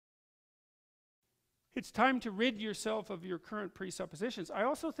It's time to rid yourself of your current presuppositions. I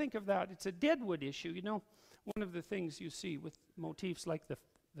also think of that, it's a deadwood issue. You know, one of the things you see with motifs like the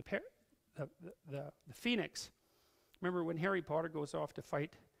phoenix. Remember when Harry Potter goes off to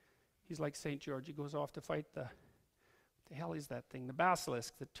fight, he's like St. George, he goes off to fight the hell is that thing? The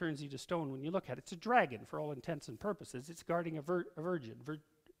basilisk that turns you to stone when you look at it. It's a dragon for all intents and purposes. It's guarding a virgin.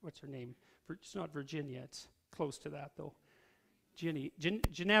 What's her name? It's not Virginia, it's close to that though.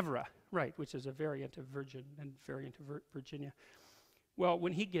 Ginevra, right, which is a variant of virgin and variant of Virginia. Well,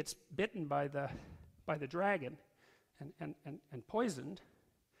 when he gets bitten by the dragon and poisoned,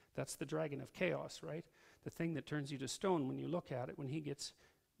 that's the dragon of chaos, right? The thing that turns you to stone when you look at it. When he gets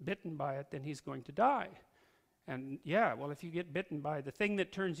bitten by it, then he's going to die. And yeah, well, if you get bitten by the thing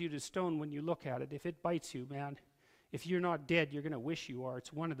that turns you to stone when you look at it, if it bites you, man, if you're not dead, you're going to wish you are.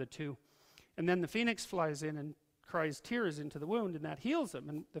 It's one of the two. And then the phoenix flies in and cries tears into the wound, and that heals him.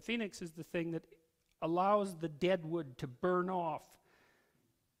 And the phoenix is the thing that allows the dead wood to burn off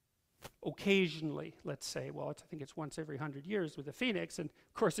occasionally, let's say. Well, I think it's once every 100 years with a phoenix, and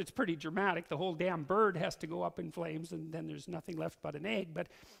of course it's pretty dramatic. The whole damn bird has to go up in flames, and then there's nothing left but an egg. But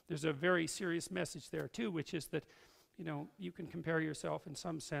there's a very serious message there too, which is that, you know, you can compare yourself in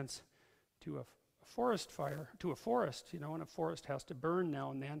some sense to a forest fire, to a forest, you know, and a forest has to burn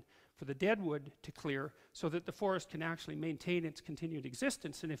now and then for the dead wood to clear so that the forest can actually maintain its continued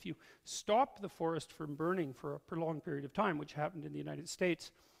existence. And if you stop the forest from burning for a prolonged period of time, which happened in the United States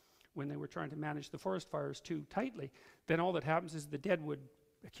when they were trying to manage the forest fires too tightly, then all that happens is the dead wood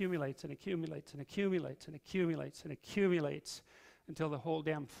accumulates and accumulates and accumulates and accumulates and accumulates until the whole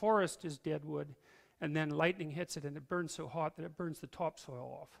damn forest is dead wood, and then lightning hits it and it burns so hot that it burns the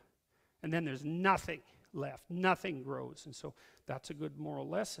topsoil off. And then there's nothing left, nothing grows. And so that's a good moral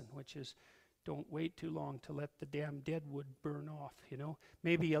lesson, which is don't wait too long to let the damn dead wood burn off, you know.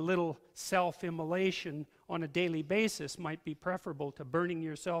 Maybe a little self-immolation on a daily basis might be preferable to burning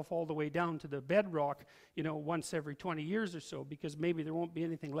yourself all the way down to the bedrock, you know, once every 20 years or so, because maybe there won't be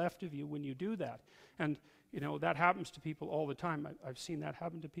anything left of you when you do that. And, you know, that happens to people all the time. I've seen that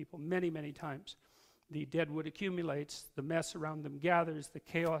happen to people many, many times. The dead wood accumulates, the mess around them gathers, the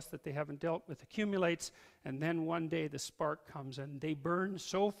chaos that they haven't dealt with accumulates, and then one day the spark comes and they burn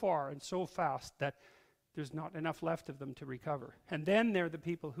so far and so fast that there's not enough left of them to recover. And then they're the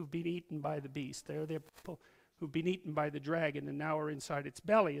people who've been eaten by the beast. They're the people who've been eaten by the dragon and now are inside its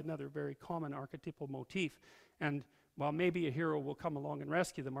belly, another very common archetypal motif. And while maybe a hero will come along and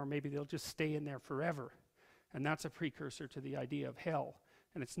rescue them, or maybe they'll just stay in there forever. And that's a precursor to the idea of hell.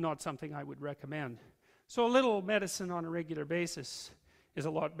 And it's not something I would recommend. So a little medicine on a regular basis is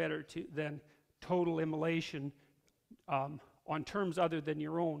a lot better than total immolation on terms other than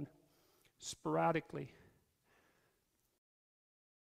your own, sporadically.